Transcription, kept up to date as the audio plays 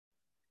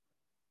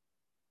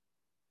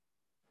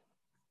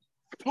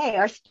Hey,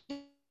 our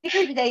speaker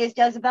today is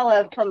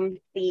Jezebella from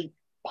the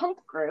punk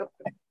group.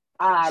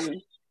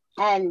 Um,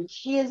 and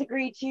she has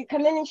agreed to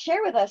come in and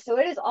share with us. So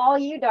it is all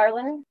you,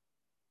 darling.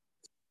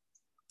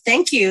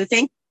 Thank you.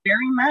 Thank you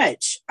very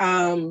much.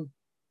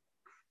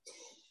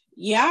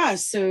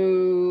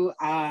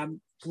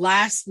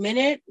 Last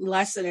minute,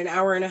 less than an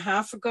hour and a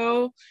half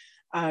ago,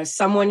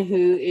 someone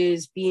who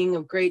is being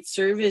of great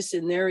service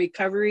in their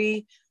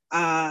recovery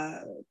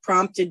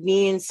prompted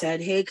me and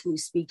said, "Hey, can you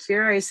speak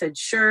here?" I said,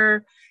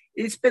 "Sure."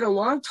 It's been a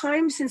long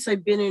time since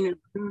I've been in a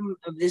room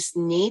of this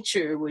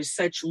nature with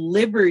such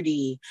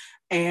liberty.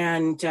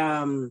 And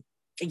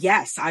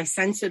yes, I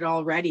sense it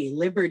already.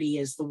 Liberty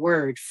is the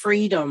word,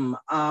 freedom,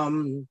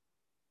 and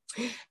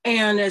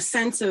a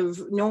sense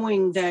of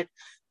knowing that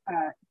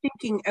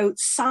thinking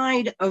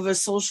outside of a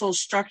social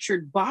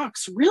structured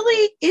box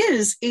really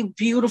is a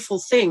beautiful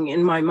thing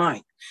in my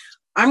mind.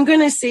 I'm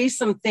going to say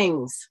some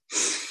things,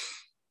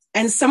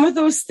 and some of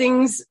those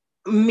things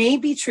may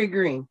be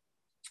triggering.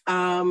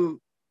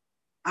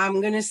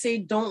 I'm going to say,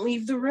 don't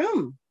leave the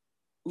room.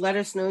 Let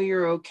us know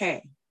you're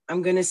okay.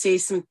 I'm going to say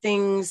some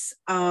things.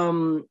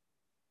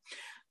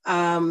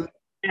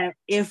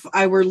 If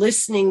I were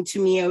listening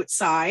to me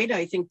outside,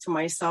 I think to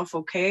myself,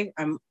 okay,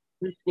 I'm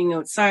listening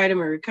outside.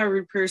 I'm a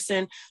recovered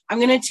person. I'm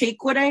going to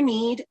take what I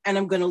need and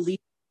I'm going to leave.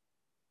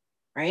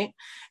 Right.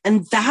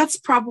 And that's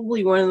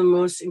probably one of the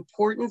most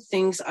important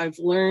things I've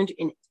learned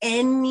in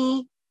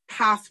any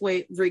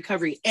pathway of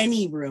recovery,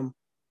 any room.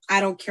 I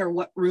don't care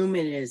what room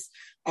it is,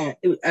 a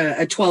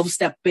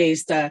 12-step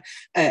based, a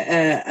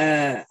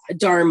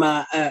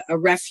dharma, a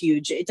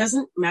refuge. It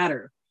doesn't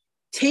matter.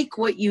 Take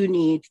what you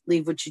need,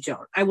 leave what you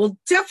don't. I will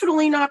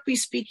definitely not be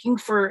speaking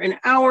for an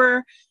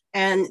hour.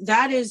 And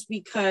that is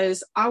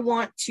because I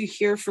want to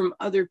hear from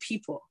other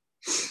people,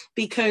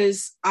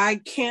 because I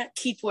can't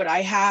keep what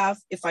I have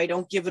if I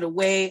don't give it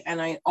away. And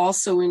I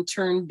also in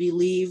turn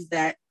believe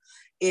that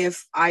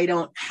if I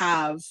don't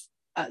have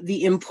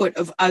the input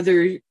of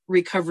other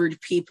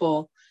recovered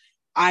people,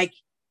 I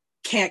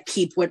can't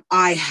keep what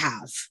I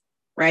have,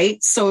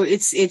 right? So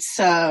it's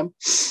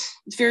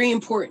very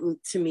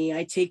important to me.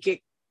 I take it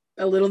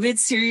a little bit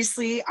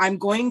seriously. I'm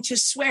going to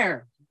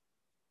swear.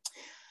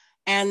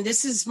 And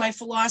this is my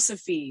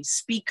philosophy.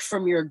 Speak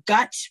from your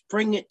gut,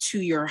 bring it to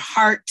your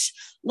heart,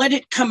 let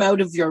it come out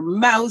of your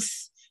mouth,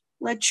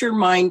 let your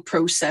mind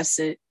process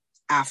it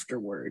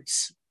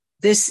afterwards.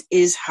 This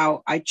is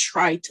how I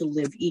try to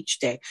live each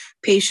day.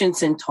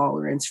 Patience and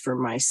tolerance for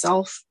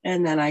myself,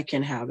 and then I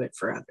can have it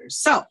for others.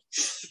 So,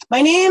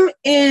 my name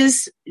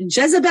is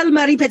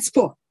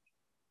Jezebel-01-09-2023.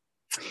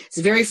 It's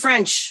very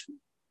French.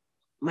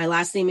 My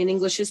last name in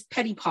English is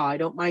Petitpas. I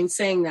don't mind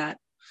saying that.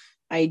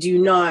 I do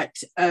not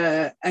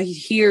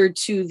adhere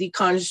to the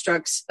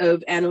constructs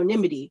of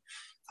anonymity.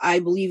 I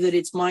believe that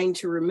it's mine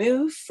to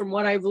remove from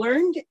what I've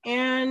learned,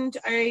 and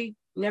I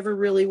never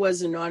really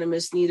was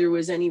anonymous. Neither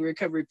was any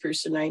recovered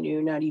person I knew,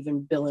 not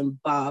even Bill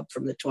and Bob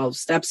from the 12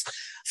 steps,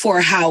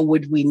 for how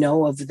would we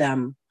know of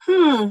them?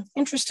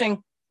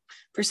 Interesting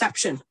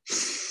perception.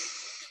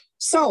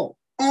 So,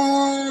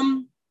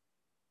 I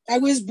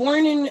was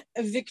born in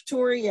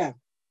Victoria,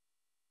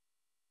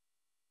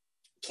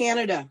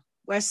 Canada,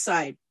 West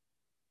Side.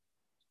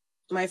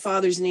 My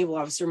father's a naval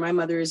officer. My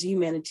mother is a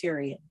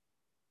humanitarian.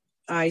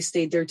 I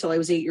stayed there till I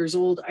was 8 years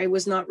old. I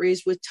was not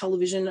raised with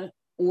television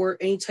or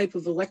any type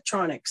of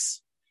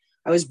electronics.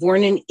 I was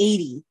born in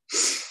 80.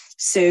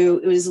 So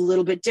it was a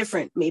little bit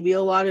different. Maybe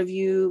a lot of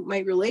you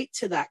might relate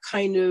to that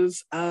kind of,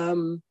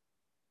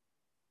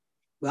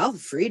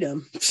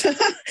 freedom.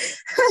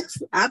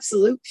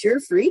 Absolute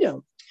pure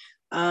freedom.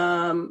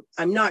 I'm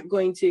not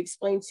going to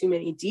explain too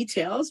many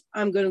details.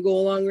 I'm going to go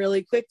along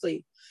really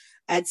quickly.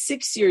 At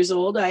 6 years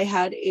old, I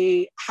had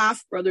a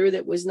half brother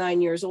that was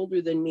 9 years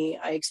older than me.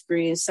 I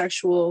experienced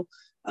sexual,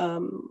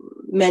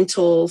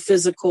 mental,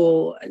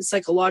 physical, and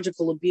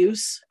psychological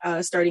abuse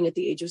starting at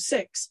the age of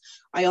 6.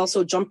 I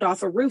also jumped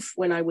off a roof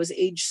when I was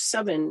age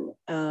 7.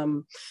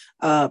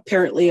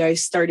 Apparently, I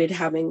started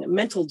having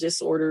mental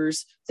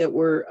disorders that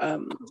were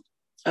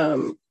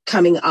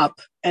coming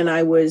up, and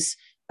I was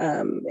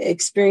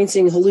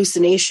experiencing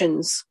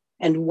hallucinations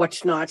and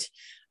whatnot.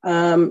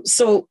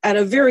 So at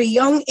a very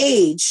young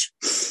age,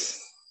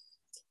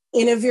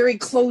 in a very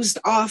closed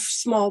off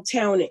small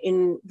town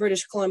in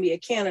British Columbia,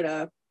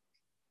 Canada,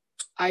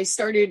 I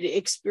started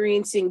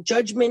experiencing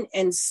judgment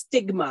and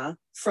stigma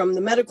from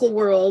the medical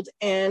world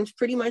and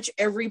pretty much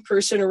every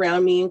person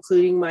around me,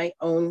 including my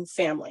own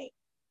family.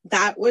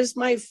 That was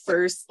my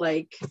first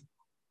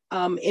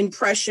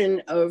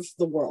impression of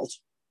the world,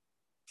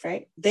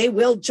 right? They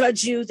will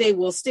judge you. They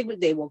will stigma.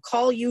 They will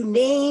call you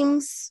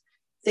names.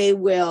 They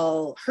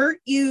will hurt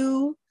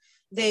you.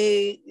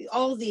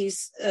 All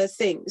these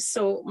things.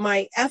 So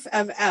my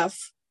FFF,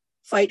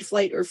 fight,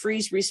 flight, or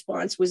freeze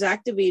response was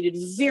activated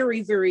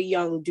very, very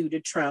young due to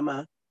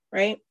trauma,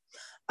 right?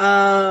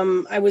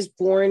 I was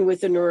born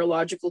with a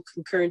neurological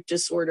concurrent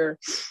disorder,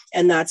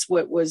 and that's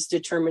what was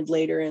determined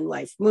later in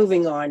life.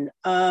 Moving on.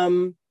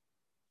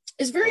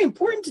 It's very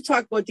important to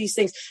talk about these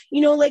things.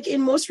 Like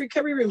in most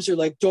recovery rooms, they're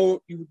like,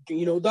 don't,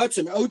 that's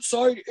an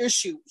outside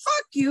issue.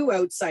 Fuck you,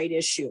 outside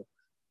issue.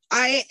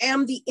 I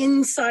am the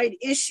inside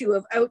issue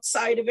of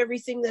outside of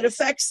everything that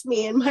affects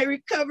me in my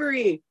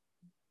recovery.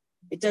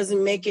 It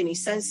doesn't make any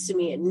sense to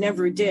me. It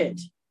never did.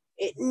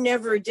 It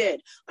never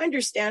did. I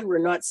understand we're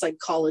not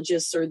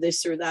psychologists or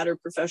this or that or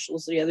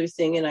professionals, the other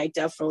thing. And I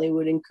definitely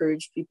would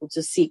encourage people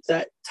to seek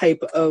that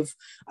type of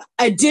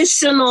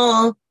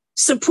additional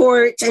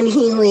support and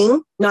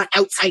healing, not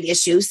outside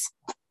issues,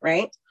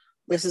 right?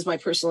 This is my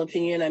personal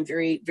opinion. I'm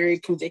very, very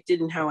convicted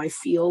in how I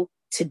feel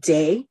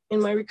today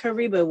in my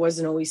recovery, but it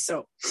wasn't always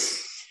so.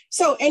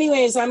 So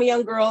anyways, I'm a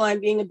young girl. I'm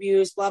being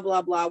abused, blah,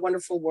 blah, blah,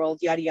 wonderful world,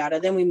 yada, yada.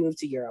 Then we moved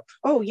to Europe.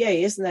 Oh,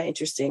 yay. Isn't that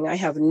interesting? I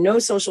have no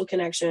social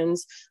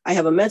connections. I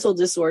have a mental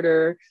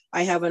disorder.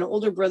 I have an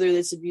older brother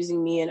that's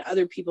abusing me and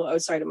other people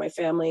outside of my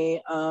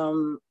family.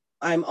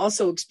 I'm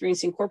also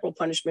experiencing corporal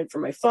punishment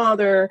from my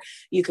father.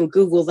 You can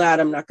Google that.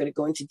 I'm not going to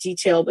go into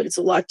detail, but it's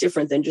a lot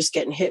different than just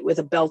getting hit with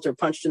a belt or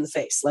punched in the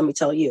face. Let me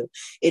tell you,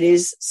 it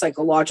is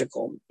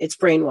psychological. It's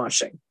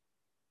brainwashing.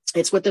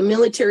 It's what the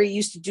military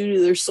used to do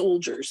to their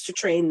soldiers to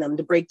train them,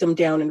 to break them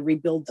down and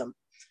rebuild them.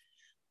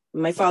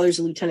 My father's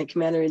a lieutenant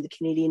commander in the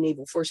Canadian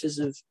Naval Forces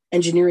of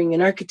Engineering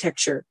and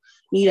Architecture.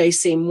 Need I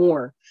say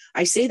more?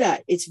 I say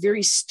that it's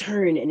very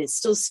stern, and it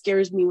still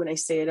scares me when I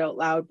say it out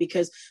loud,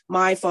 because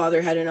my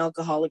father had an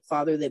alcoholic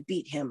father that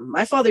beat him.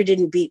 My father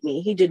didn't beat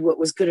me. He did what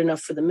was good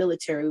enough for the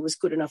military, was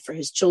good enough for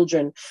his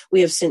children.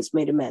 We have since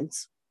made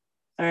amends.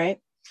 All right.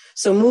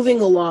 So moving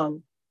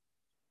along,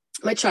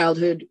 my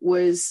childhood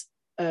was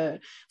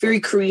very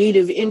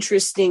creative,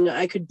 interesting.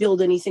 I could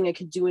build anything. I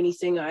could do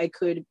anything. I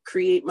could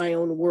create my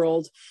own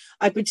world.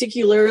 I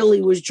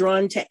particularly was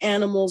drawn to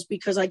animals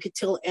because I could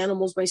tell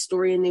animals my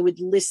story and they would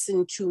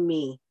listen to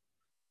me.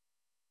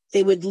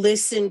 They would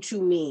listen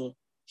to me.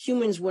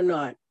 Humans were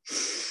not.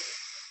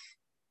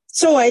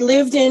 So I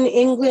lived in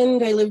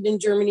England. I lived in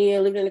Germany. I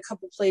lived in a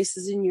couple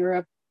places in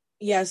Europe.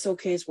 Yes,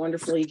 okay, it's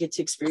wonderful. You get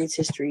to experience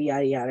history,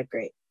 yada, yada,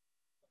 great.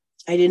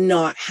 I did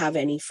not have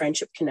any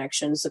friendship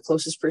connections. The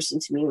closest person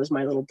to me was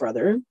my little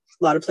brother. A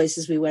lot of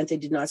places we went, they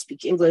did not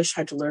speak English,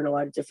 had to learn a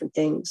lot of different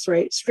things,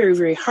 right? It's very,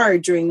 very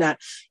hard during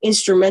that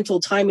instrumental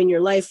time in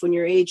your life when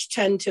you're age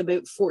 10 to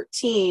about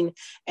 14.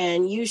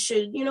 And you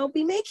should,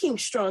 be making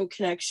strong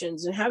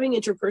connections and having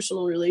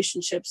interpersonal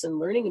relationships and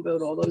learning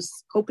about all those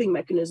coping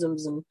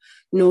mechanisms and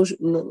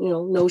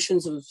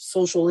notions of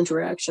social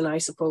interaction, I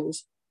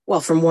suppose. Well,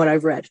 from what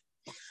I've read.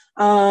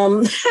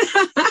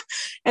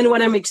 And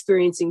what I'm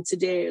experiencing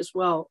today as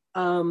well.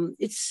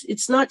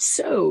 It's not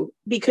so,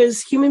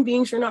 because human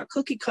beings are not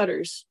cookie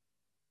cutters.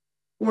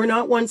 We're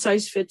not one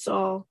size fits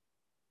all.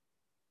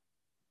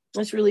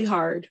 That's really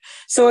hard.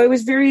 So I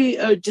was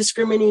very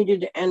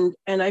discriminated and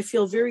I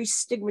feel very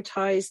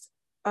stigmatized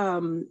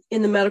in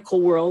the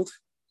medical world,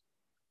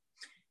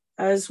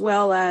 as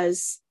well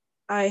as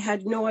I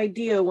had no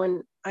idea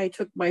when I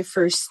took my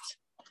first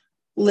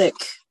lick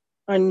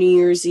on New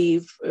Year's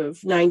Eve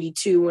of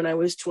 92 when I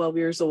was 12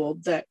 years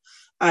old that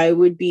I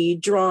would be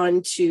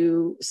drawn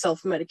to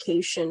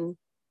self-medication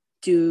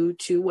due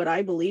to what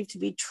I believe to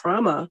be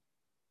trauma.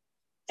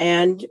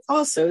 And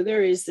also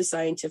there is the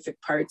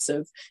scientific parts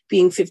of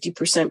being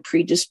 50%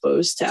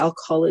 predisposed to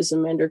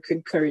alcoholism and or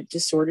concurrent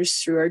disorders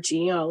through our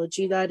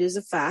genealogy. That is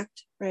a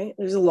fact, right?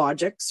 There's a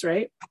logics,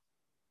 right?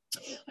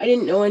 I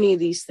didn't know any of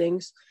these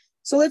things.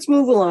 So let's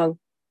move along.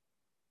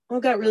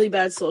 I've got really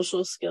bad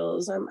social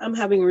skills. I'm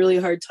having a really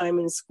hard time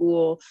in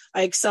school.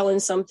 I excel in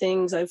some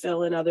things. I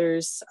fail in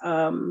others.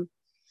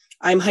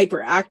 I'm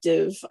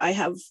hyperactive. I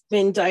have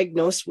been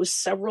diagnosed with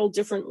several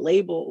different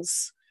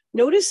labels.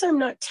 Notice I'm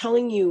not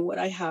telling you what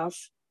I have.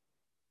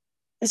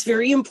 It's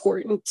very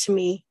important to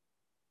me.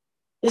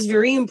 It's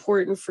very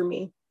important for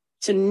me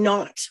to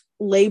not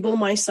label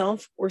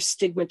myself or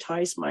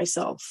stigmatize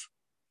myself.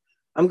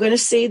 I'm going to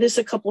say this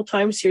a couple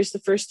times. Here's the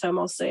first time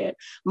I'll say it.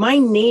 My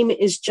name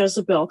is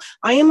Jezebel.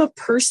 I am a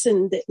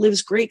person that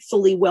lives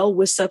gratefully well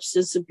with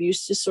substance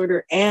abuse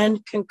disorder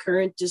and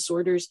concurrent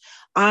disorders.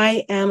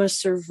 I am a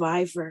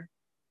survivor.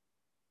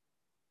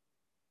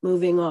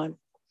 Moving on.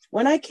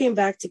 When I came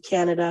back to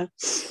Canada,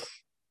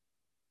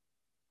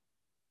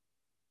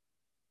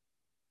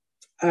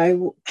 I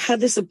had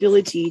this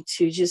ability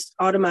to just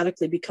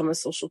automatically become a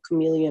social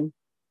chameleon.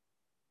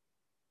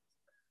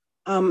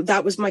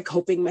 That was my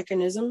coping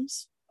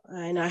mechanisms,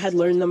 and I had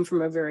learned them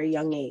from a very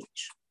young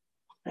age.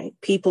 Right?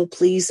 People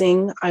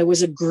pleasing. I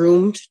was a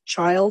groomed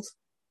child.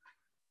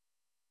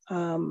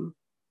 That's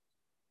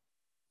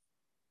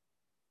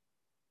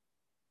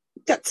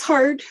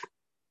hard.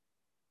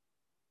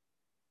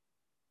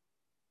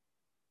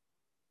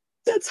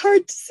 That's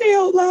hard to say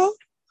out loud.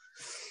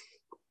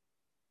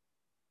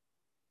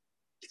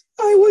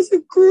 I was a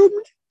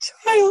groomed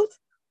child.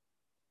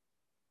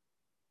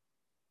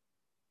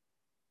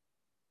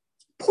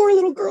 Poor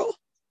little girl.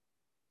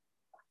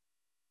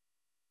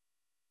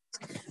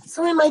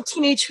 So in my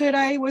teenagehood,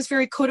 I was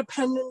very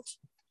codependent.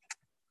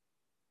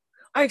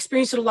 I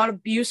experienced a lot of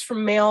abuse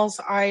from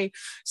males. I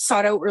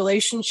sought out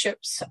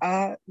relationships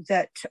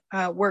that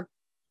were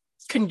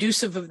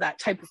conducive of that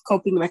type of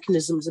coping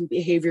mechanisms and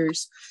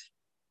behaviors.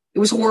 It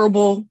was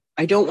horrible.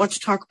 I don't want to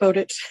talk about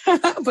it,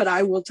 but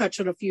I will touch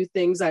on a few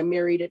things. I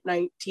married at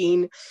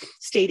 19,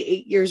 stayed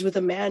 8 years with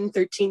a man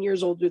 13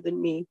 years older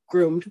than me,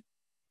 groomed.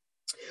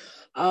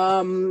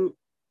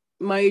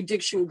 My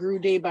addiction grew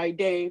day by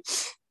day.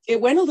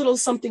 It went a little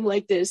something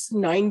like this: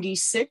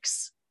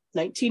 1996,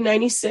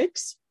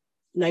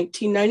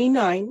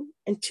 1999,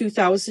 and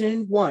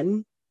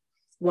 2001.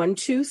 1,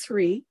 2,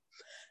 3.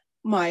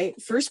 My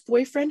first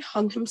boyfriend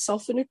hung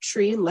himself in a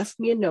tree and left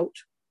me a note.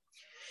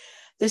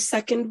 The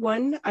second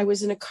one, I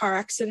was in a car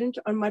accident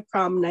on my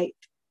prom night,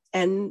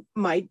 and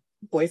my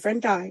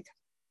boyfriend died.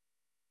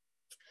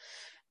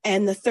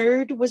 And the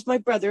third was my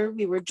brother.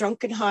 We were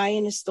drunk and high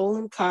in a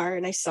stolen car,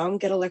 and I saw him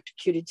get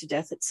electrocuted to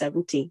death at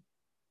 17.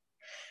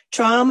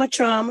 Trauma,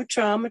 trauma,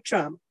 trauma,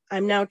 trauma.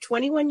 I'm now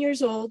 21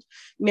 years old,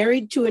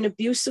 married to an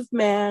abusive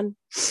man.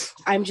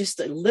 I'm just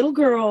a little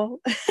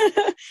girl,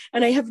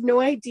 and I have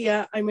no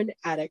idea I'm an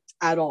addict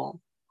at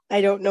all.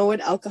 I don't know what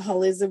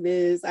alcoholism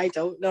is. I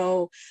don't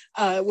know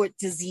what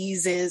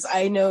disease is.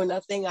 I know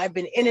nothing. I've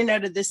been in and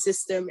out of the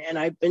system, and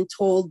I've been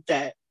told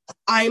that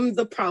I'm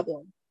the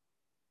problem.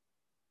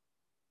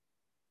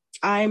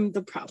 I'm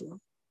the problem.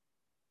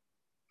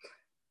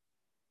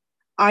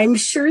 I'm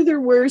sure there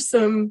were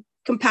some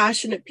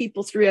compassionate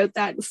people throughout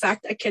that. In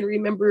fact, I can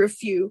remember a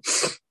few.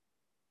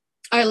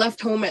 I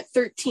left home at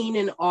 13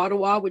 in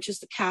Ottawa, which is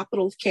the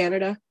capital of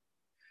Canada.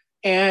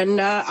 And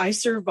I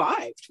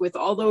survived with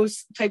all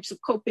those types of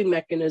coping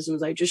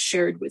mechanisms I just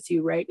shared with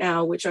you right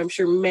now, which I'm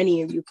sure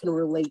many of you can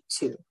relate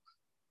to.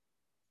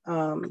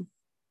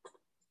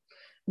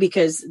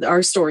 Because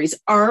our stories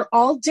are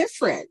all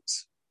different,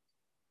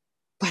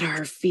 but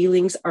our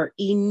feelings are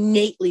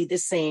innately the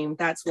same.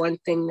 That's one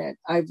thing that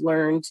I've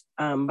learned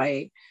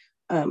by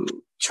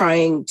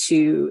trying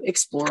to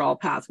explore all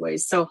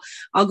pathways. So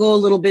I'll go a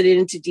little bit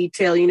into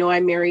detail. You know, I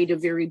married a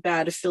very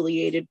bad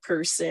affiliated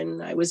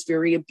person. I was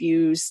very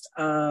abused.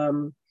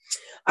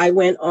 I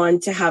went on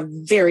to have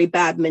very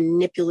bad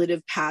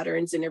manipulative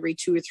patterns, and every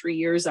 2 or 3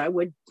 years I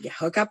would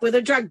hook up with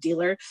a drug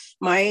dealer.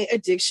 My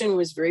addiction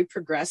was very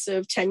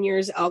progressive. 10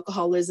 years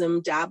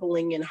alcoholism,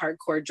 dabbling in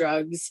hardcore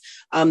drugs.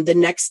 The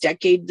next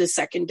decade, the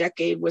second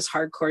decade, was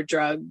hardcore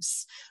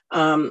drugs.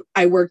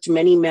 I worked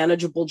many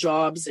manageable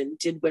jobs and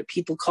did what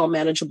people call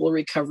manageable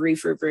recovery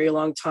for a very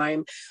long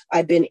time.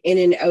 I've been in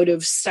and out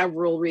of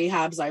several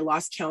rehabs. I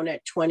lost count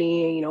at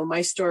 20. You know,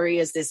 my story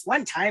is this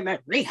one time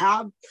at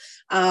rehab.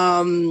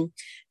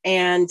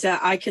 And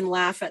I can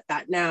laugh at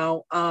that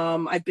now.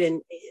 I've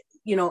been,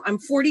 you know, I'm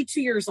 42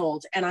 years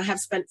old, and I have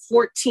spent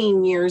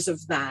 14 years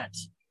of that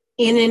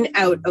in and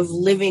out of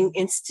living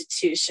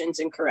institutions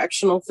and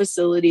correctional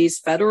facilities,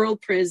 federal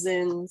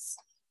prisons.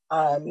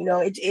 You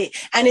know,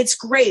 and it's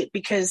great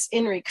because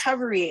in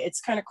recovery,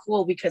 it's kind of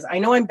cool because I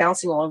know I'm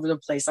bouncing all over the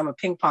place. I'm a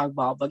ping pong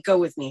ball, but go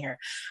with me here.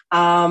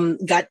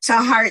 Gut to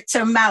heart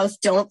to mouth,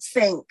 don't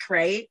think,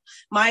 right?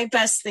 My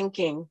best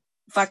thinking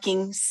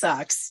fucking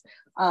sucks.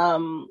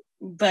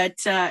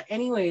 But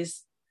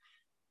anyways,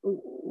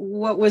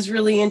 what was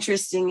really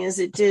interesting is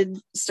it did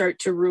start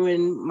to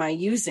ruin my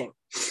using.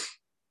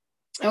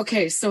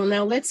 Okay, so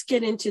now let's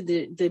get into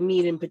the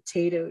meat and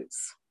potatoes.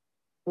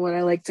 What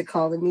I like to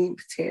call the meat and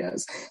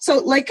potatoes. So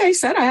like I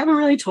said, I haven't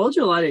really told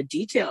you a lot of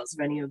details of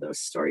any of those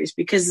stories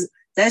because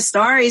the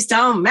stories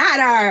don't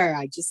matter.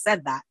 I just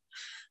said that.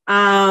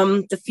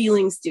 The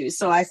feelings do.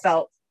 So I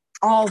felt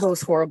all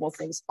those horrible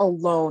things: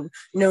 alone,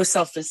 no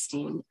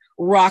self-esteem,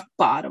 rock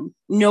bottom,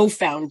 no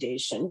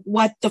foundation.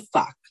 What the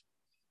fuck?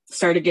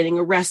 Started getting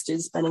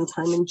arrested, spending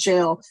time in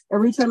jail.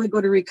 Every time I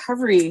go to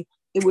recovery,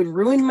 it would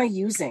ruin my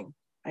using.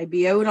 I'd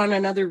be out on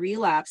another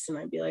relapse and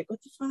I'd be like, what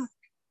the fuck?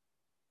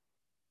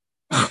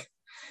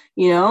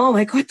 You know,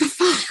 like, what the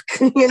fuck,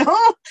 you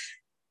know?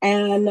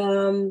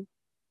 And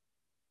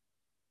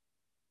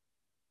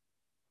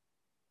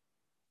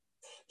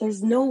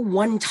there's no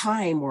one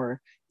time or,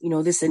 you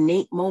know, this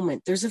innate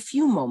moment. There's a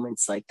few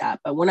moments like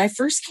that. But when I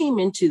first came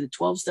into the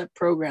 12-step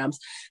programs,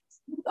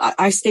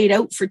 I stayed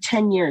out for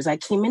 10 years. I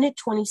came in at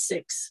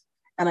 26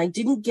 and I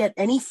didn't get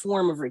any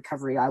form of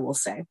recovery, I will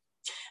say,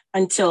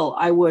 until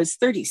I was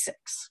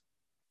 36.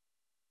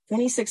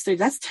 26, 30,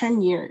 that's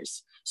 10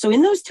 years. So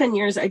in those 10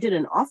 years, I did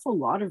an awful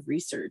lot of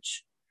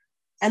research.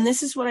 And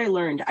this is what I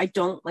learned. I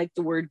don't like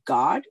the word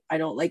God. I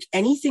don't like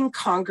anything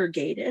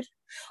congregated.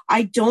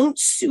 I don't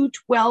suit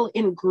well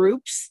in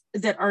groups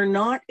that are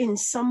not in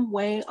some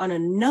way on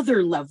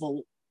another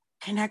level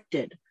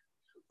connected.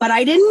 But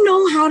I didn't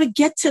know how to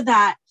get to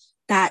that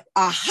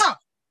aha,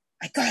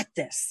 I got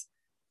this,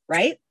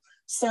 right?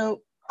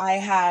 So I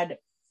had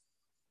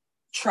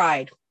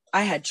tried.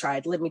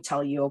 Let me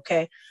tell you,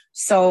 okay?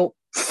 So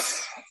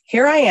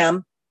here I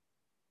am.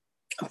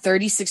 I'm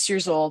 36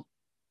 years old.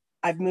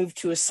 I've moved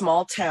to a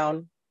small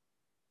town.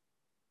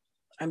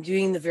 I'm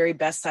doing the very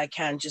best I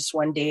can, just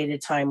one day at a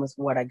time with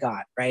what I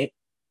got, right?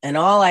 And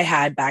all I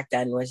had back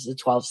then was the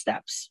 12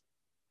 steps.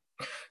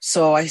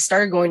 So I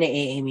started going to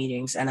AA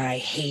meetings and I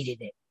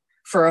hated it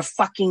for a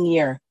fucking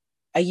year.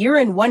 A year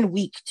and 1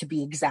 week to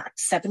be exact,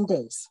 7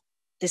 days.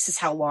 This is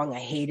how long I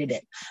hated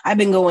it. I've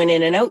been going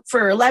in and out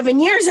for 11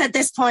 years at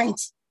this point.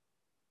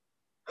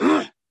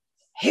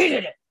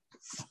 Hated it.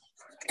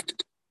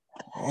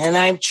 And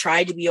I've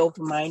tried to be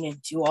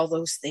open-minded, do all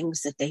those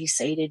things that they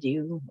say to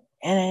do.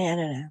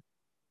 And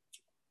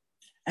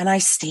I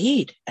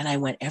stayed, and I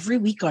went every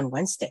week on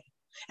Wednesday.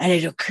 And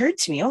it occurred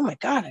to me, oh my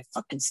God, I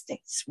fucking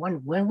stayed. It's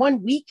 1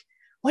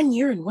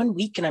 year and 1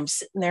 week. And I'm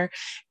sitting there.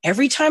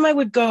 Every time I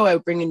would go, I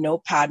would bring a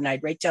notepad and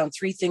I'd write down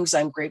 3 things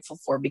I'm grateful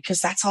for,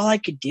 because that's all I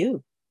could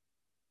do.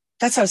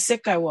 That's how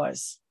sick I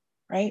was,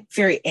 right?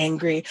 Very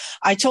angry.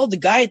 I told the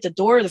guy at the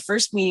door of the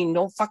first meeting,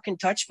 don't fucking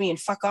touch me and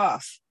fuck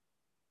off.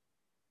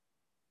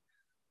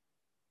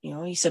 You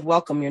know, he said,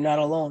 welcome, you're not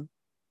alone.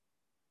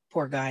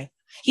 Poor guy.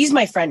 He's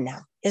my friend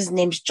now. His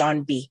name's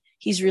John B.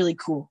 He's really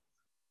cool.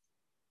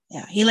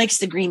 Yeah, he likes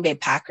the Green Bay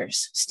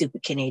Packers.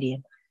 Stupid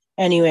Canadian.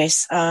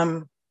 Anyways,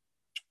 so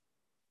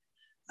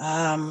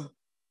I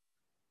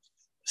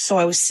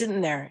was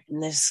sitting there,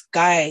 and this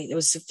guy, it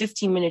was a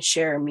 15-minute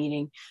share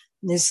meeting,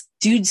 and this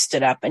dude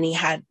stood up, and he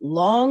had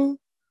long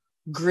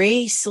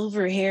gray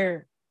silver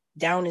hair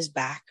down his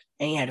back,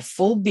 and he had a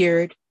full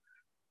beard,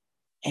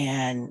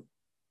 and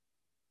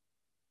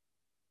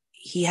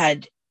he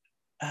had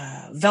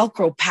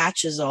Velcro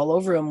patches all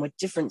over him with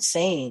different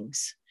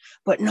sayings,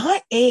 but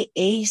not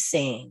AA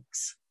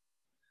sayings.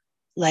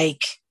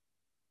 Like,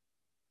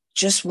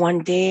 just one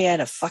day at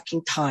a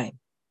fucking time.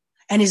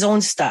 And his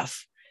own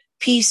stuff.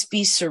 Peace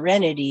be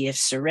serenity if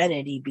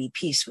serenity be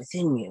peace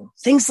within you.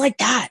 Things like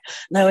that.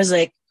 And I was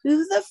like,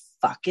 who the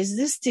fuck is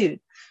this dude?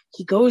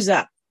 He goes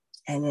up,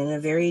 and in a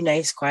very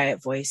nice,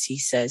 quiet voice, he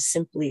says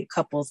simply a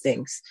couple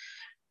things.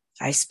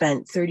 I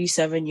spent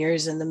 37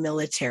 years in the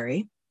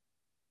military.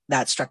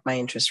 That struck my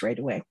interest right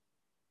away.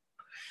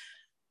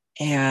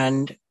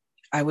 And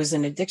I was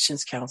an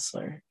addictions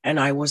counselor, and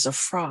I was a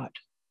fraud.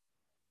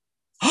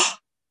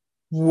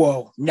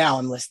 Whoa, now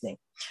I'm listening.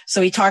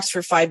 So he talks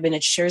for 5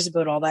 minutes, shares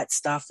about all that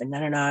stuff, and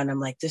and I'm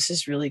like, this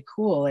is really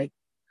cool. Like,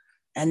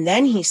 and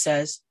then he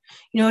says,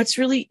 you know, it's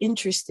really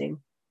interesting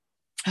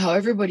how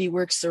everybody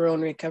works their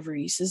own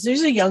recovery. He says,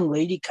 there's a young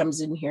lady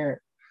comes in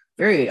here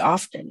very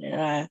often,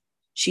 and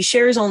she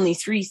shares only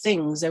 3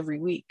 things every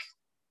week.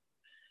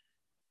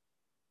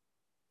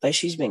 But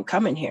she's been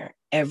coming here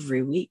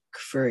every week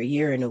for a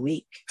year and a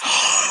week.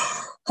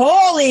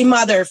 Holy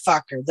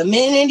motherfucker. The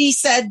minute he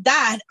said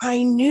that,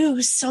 I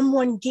knew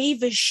someone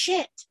gave a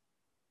shit.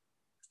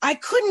 I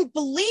couldn't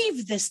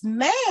believe this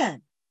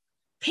man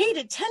paid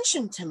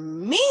attention to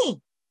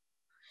me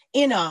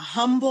in a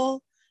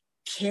humble,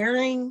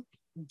 caring,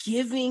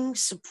 giving,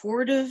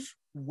 supportive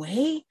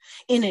way,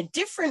 in a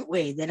different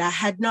way that I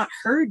had not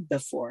heard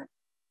before.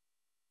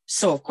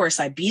 So, of course,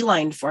 I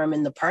beelined for him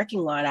in the parking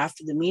lot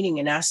after the meeting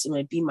and asked him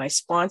to be my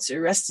sponsor.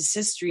 Rest is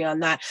history on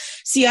that.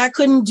 See, I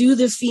couldn't do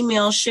the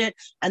female shit.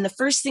 And the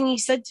first thing he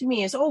said to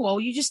me is, oh, well,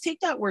 you just take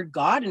that word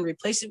God and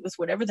replace it with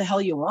whatever the hell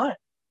you want.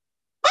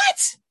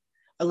 What?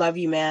 I love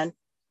you, man.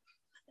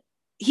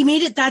 He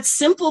made it that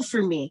simple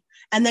for me.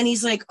 And then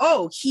he's like,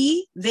 oh,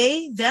 he,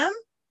 they, them,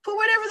 put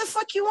whatever the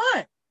fuck you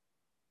want.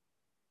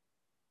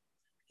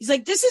 He's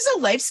like, this is a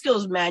life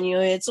skills manual.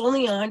 It's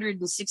only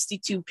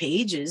 162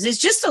 pages. It's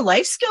just a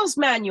life skills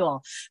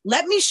manual.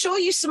 Let me show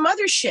you some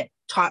other shit.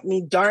 Taught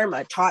me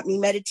Dharma, taught me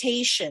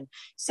meditation.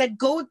 Said,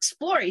 go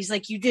explore. He's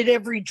like, you did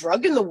every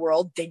drug in the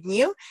world, didn't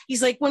you?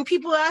 He's like, when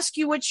people ask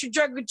you what's your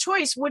drug of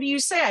choice, what do you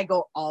say? I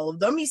go, all of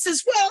them. He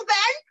says, well,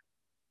 then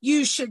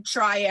you should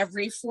try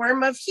every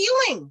form of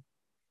healing.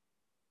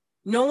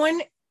 No one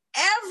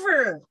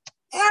ever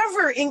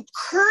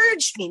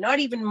encouraged me, not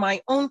even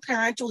my own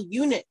parental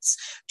units,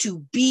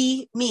 to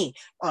be me.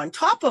 On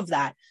top of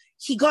that,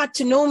 he got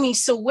to know me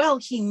so well,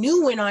 he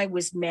knew when I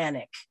was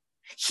manic.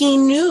 He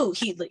knew,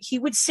 he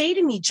would say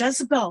to me,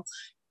 Jezebel,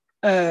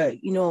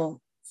 you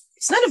know,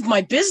 it's none of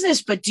my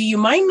business, but do you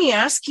mind me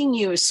asking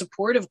you a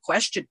supportive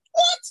question?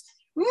 What?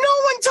 No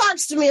one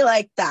talks to me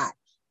like that.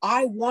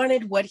 I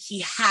wanted what he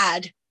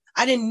had.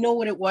 I didn't know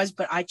what it was,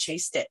 but I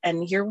chased it.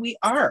 And here we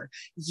are,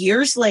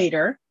 years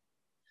later.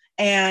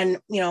 And,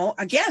 you know,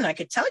 again, I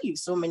could tell you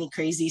so many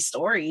crazy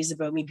stories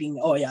about me being,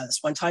 oh, yeah, this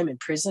one time in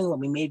prison when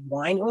we made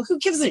wine. Well, who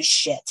gives a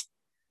shit?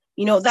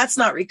 You know, that's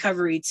not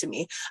recovery to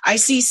me. I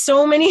see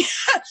so many.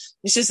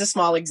 It's just a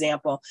small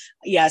example.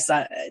 Yes,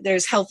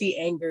 there's healthy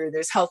anger.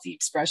 There's healthy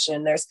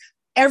expression. There's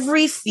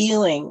every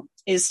feeling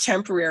is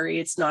temporary.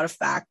 It's not a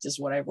fact, is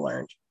what I've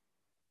learned.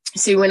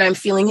 See, when I'm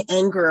feeling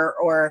anger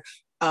or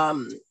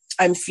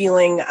I'm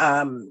feeling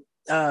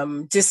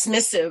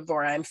dismissive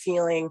or I'm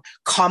feeling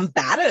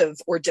combative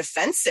or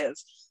defensive,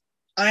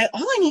 all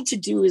I need to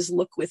do is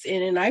look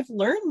within. And I've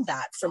learned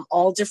that from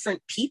all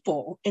different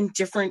people in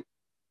different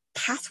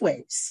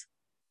pathways.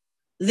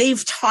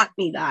 They've taught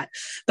me that.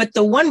 But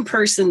the one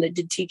person that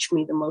did teach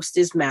me the most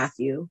is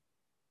Matthew,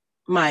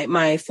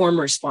 my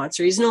former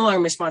sponsor. He's no longer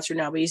my sponsor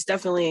now, but he's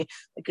definitely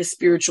like a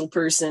spiritual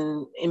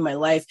person in my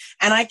life.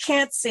 And I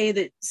can't say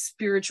that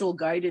spiritual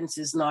guidance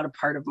is not a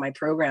part of my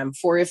program,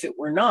 for if it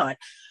were not,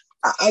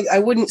 I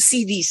wouldn't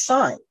see these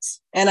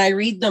signs, and I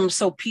read them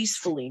so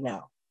peacefully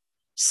now.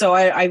 So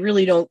I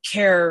really don't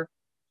care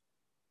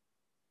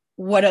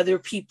what other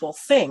people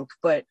think,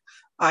 but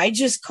I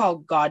just call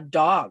God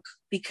dog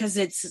because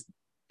it's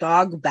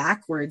dog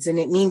backwards and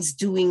it means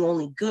doing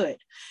only good.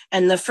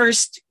 And the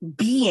first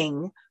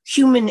being,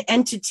 human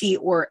entity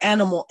or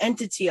animal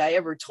entity I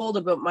ever told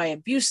about my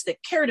abuse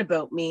that cared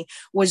about me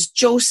was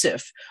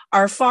Joseph,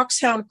 our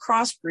foxhound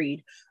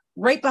crossbreed,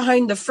 right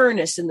behind the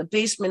furnace in the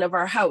basement of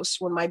our house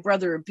when my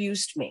brother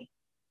abused me.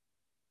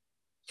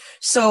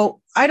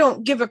 So I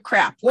don't give a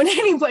crap what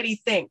anybody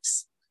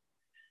thinks.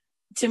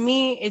 To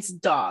me, it's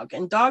dog,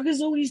 and dog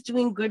is always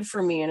doing good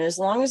for me. And as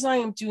long as I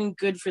am doing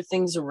good for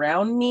things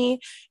around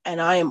me,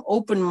 and I am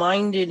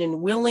open-minded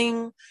and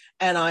willing,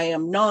 and I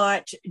am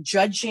not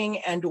judging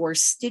and or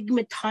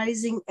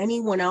stigmatizing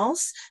anyone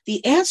else,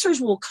 the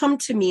answers will come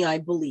to me. I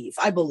believe.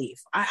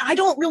 I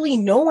don't really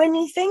know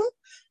anything.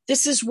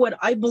 This is what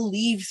I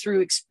believe through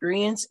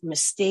experience,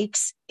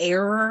 mistakes,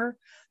 error,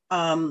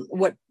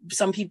 what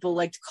some people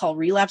like to call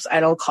relapse.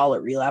 I don't call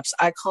it relapse.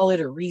 I call it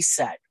a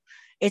reset.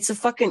 It's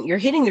you're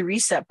hitting the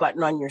reset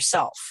button on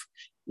yourself.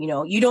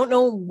 You don't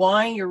know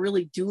why you're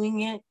really doing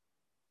it,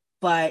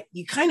 but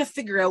you kind of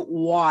figure out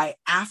why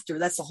after.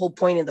 That's the whole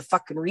point of the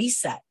fucking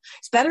reset.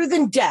 It's better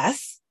than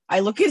death.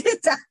 I look at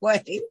it that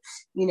way.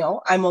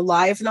 I'm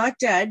alive, not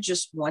dead,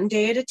 just one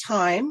day at a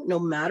time, no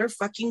matter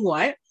fucking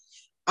what.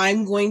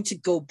 I'm going to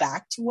go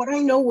back to what I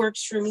know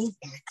works for me,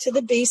 back to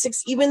the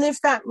basics, even if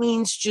that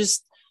means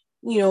just,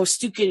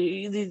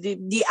 stupid,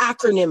 the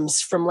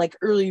acronyms from like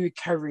early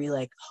recovery,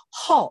 like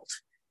HALT.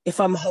 If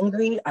I'm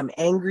hungry, I'm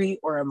angry,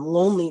 or I'm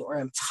lonely, or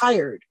I'm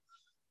tired.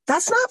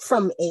 That's not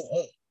from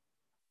AA.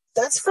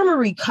 That's from a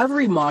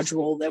recovery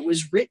module that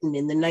was written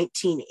in the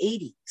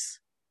 1980s.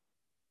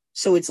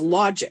 So it's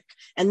logic.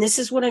 And this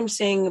is what I'm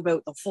saying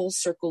about the full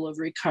circle of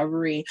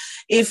recovery.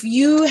 If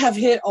you have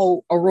hit a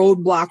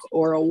roadblock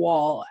or a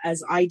wall,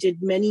 as I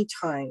did many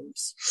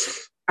times,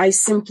 I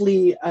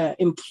simply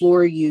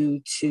implore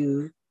you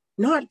to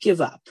not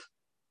give up.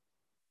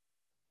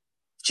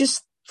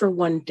 Just for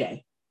one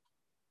day.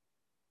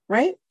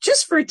 Right?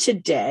 Just for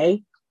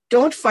today,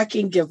 don't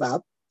fucking give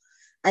up.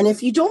 And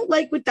if you don't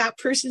like what that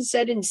person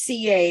said in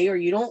CA, or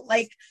you don't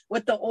like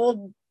what the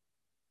old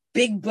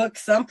big book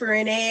thumper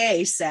in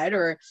AA said,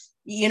 or,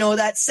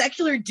 that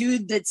secular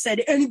dude that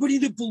said anybody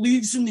that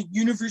believes in the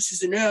universe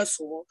is an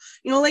asshole,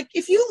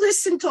 if you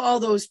listen to all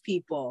those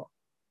people,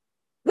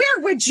 where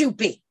would you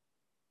be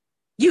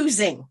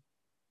using?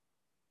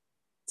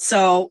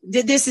 So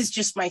this is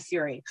just my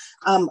theory.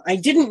 I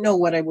didn't know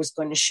what I was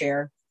going to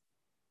share.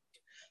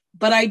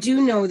 But I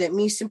do know that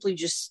me simply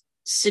just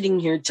sitting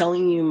here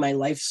telling you my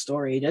life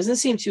story doesn't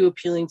seem too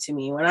appealing to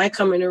me. When I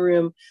come in a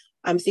room,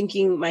 I'm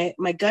thinking my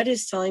gut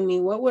is telling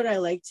me, what would I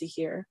like to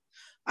hear?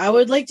 I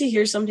would like to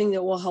hear something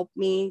that will help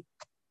me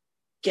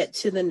get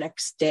to the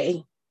next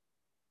day.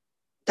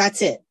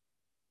 That's it.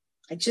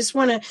 I just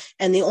want to,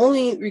 and the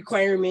only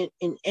requirement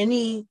in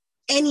any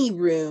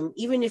room,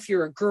 even if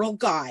you're a girl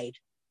guide,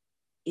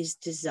 is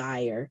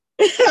desire.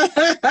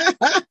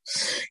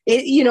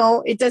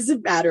 It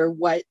doesn't matter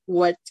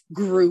what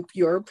group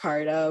you're a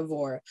part of,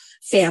 or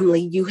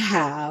family you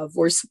have,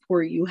 or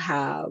support you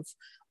have,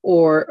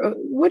 or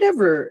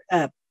whatever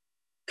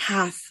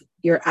path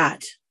you're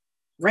at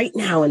right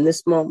now in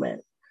this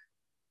moment.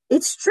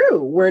 It's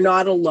true. We're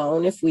not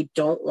alone if we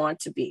don't want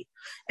to be.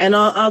 And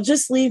I'll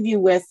just leave you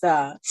with,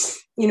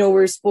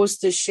 we're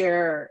supposed to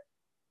share,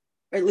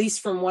 at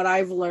least from what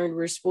I've learned,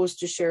 we're supposed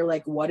to share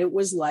like what it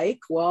was like.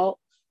 Well,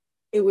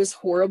 it was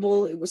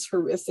horrible. It was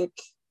horrific.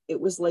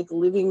 It was like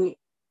living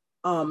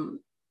in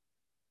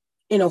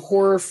a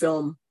horror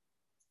film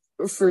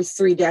for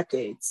 3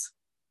 decades.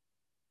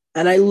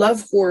 And I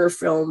love horror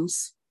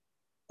films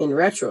in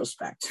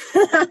retrospect.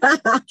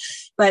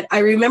 But I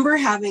remember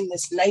having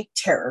this night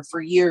terror for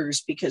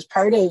years, because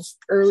part of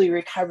early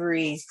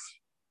recovery,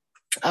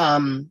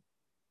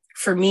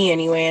 for me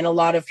anyway, and a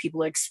lot of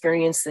people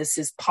experience this,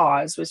 is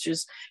PAWS, which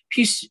is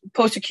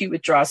post-acute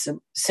withdrawal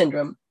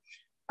syndrome,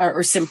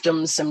 or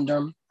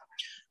symptom.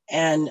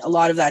 And a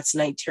lot of that's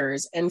night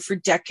terrors. And for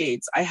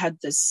decades, I had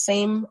the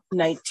same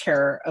night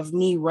terror of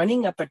me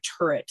running up a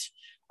turret,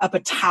 up a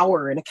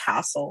tower in a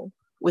castle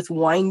with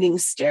winding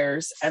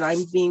stairs, and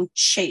I'm being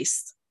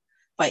chased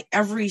by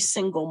every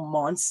single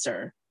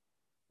monster.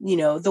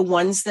 The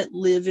ones that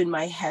live in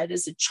my head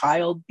as a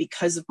child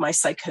because of my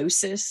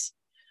psychosis,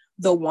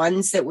 the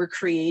ones that were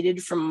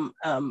created from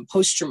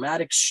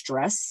post-traumatic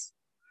stress,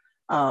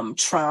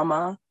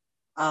 trauma,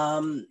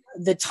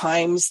 the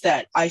times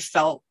that I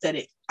felt that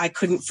I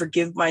couldn't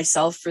forgive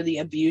myself for the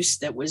abuse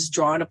that was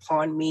drawn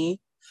upon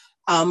me,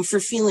 for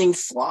feeling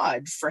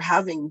flawed, for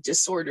having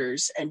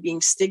disorders and being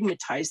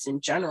stigmatized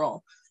in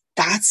general.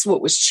 That's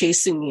what was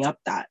chasing me up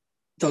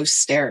those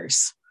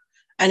stairs.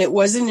 And it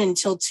wasn't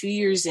until 2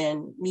 years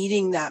in,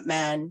 meeting that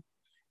man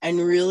and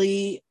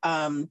really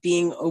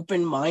being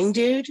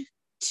open-minded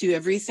to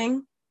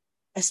everything,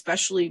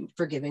 especially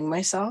forgiving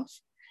myself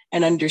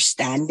and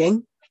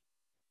understanding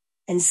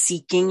and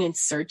seeking and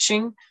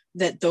searching,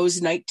 that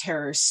those night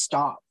terrors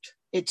stopped.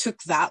 It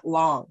took that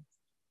long.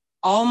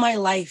 All my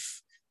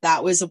life,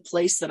 That was a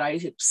place that I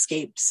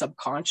escaped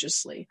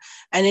subconsciously.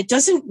 And it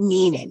doesn't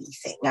mean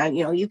anything.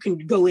 You can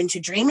go into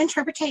dream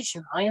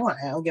interpretation all you want.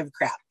 I don't give a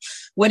crap.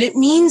 What it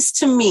means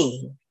to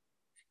me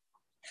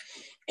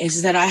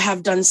is that I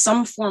have done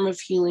some form of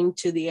healing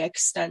to the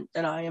extent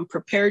that I am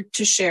prepared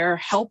to share,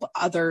 help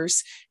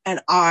others,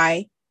 and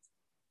I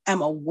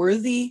am a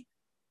worthy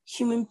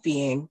human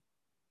being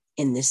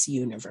in this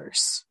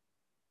universe,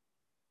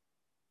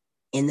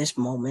 in this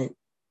moment,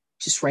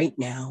 just right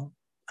now.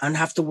 I don't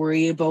have to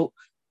worry about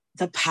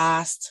the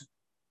past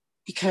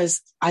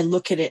because I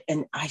look at it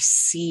and I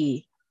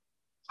see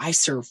I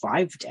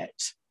survived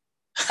it.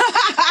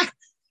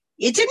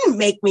 It didn't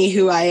make me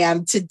who I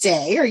am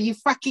today. Are you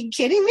fucking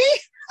kidding me?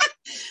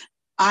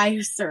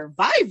 I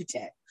survived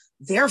it.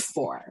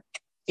 Therefore,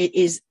 it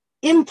is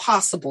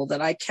impossible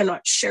that I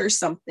cannot share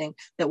something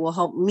that will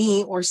help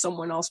me or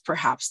someone else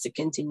perhaps to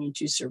continue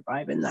to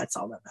survive. And that's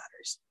all that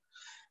matters.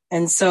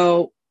 And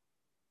so,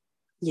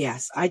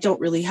 yes, I don't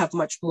really have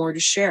much more to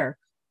share.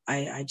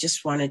 I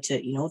just wanted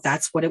to,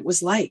 that's what it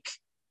was like.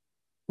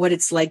 What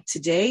it's like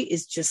today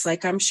is just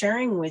like I'm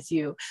sharing with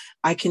you.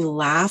 I can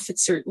laugh at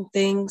certain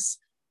things.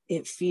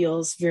 It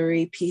feels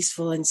very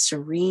peaceful and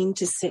serene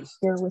to sit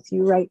here with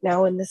you right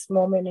now in this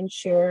moment and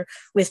share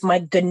with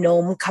my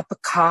gnome cup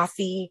of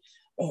coffee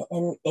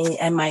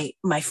and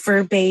my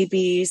fur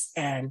babies.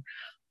 And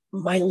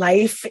my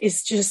life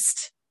is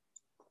just,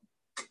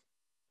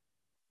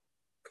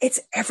 it's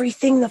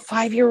everything the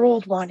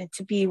 5-year-old wanted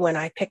to be when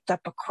I picked up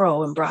a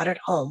crow and brought it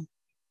home.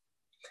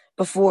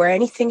 Before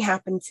anything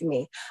happened to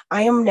me,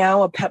 I am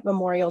now a pet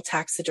memorial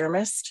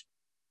taxidermist.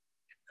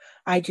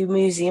 I do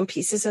museum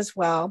pieces as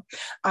well.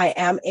 I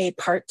am a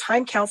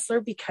part-time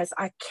counselor because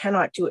I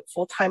cannot do it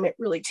full-time. It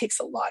really takes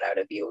a lot out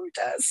of you. It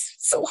does.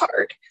 It's so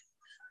hard.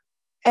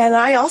 And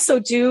I also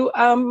do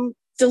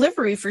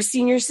delivery for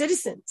senior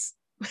citizens.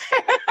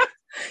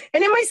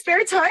 And in my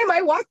spare time,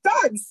 I walk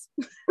dogs.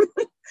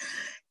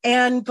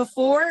 And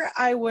before,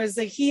 I was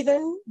a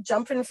heathen,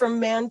 jumping from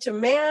man to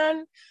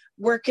man,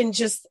 working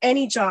just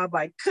any job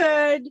I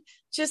could,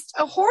 just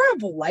a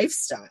horrible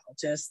lifestyle,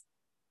 just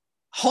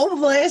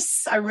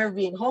homeless. I remember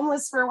being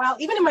homeless for a while,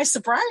 even in my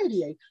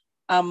sobriety.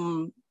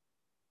 My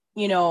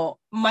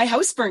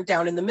house burnt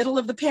down in the middle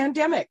of the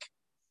pandemic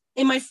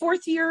in my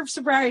 4th year of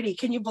sobriety.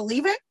 Can you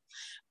believe it?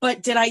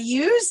 But did I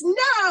use?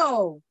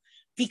 No,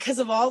 because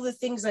of all the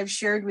things I've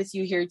shared with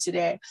you here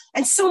today.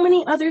 And so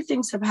many other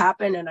things have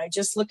happened. And I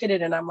just look at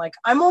it and I'm like,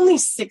 I'm only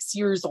 6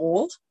 years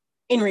old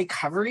in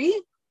recovery.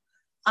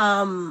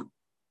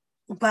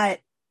 But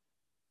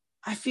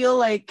I feel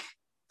like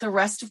the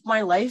rest of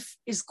my life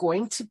is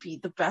going to be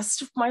the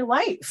best of my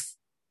life.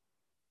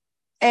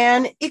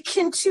 And it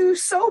can too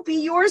so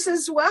be yours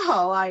as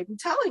well, I'm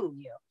telling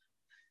you.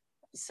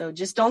 So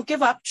just don't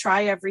give up,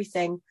 try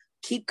everything,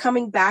 keep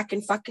coming back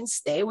and fucking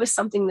stay with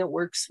something that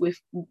works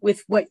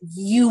with what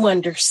you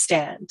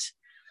understand,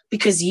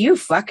 because you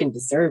fucking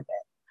deserve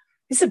it.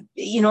 It's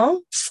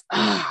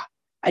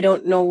I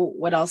don't know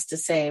what else to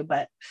say,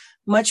 but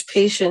much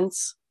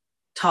patience,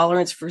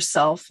 tolerance for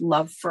self,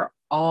 love for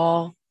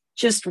all,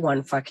 just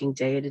one fucking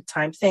day at a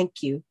time.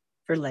 Thank you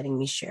for letting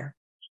me share.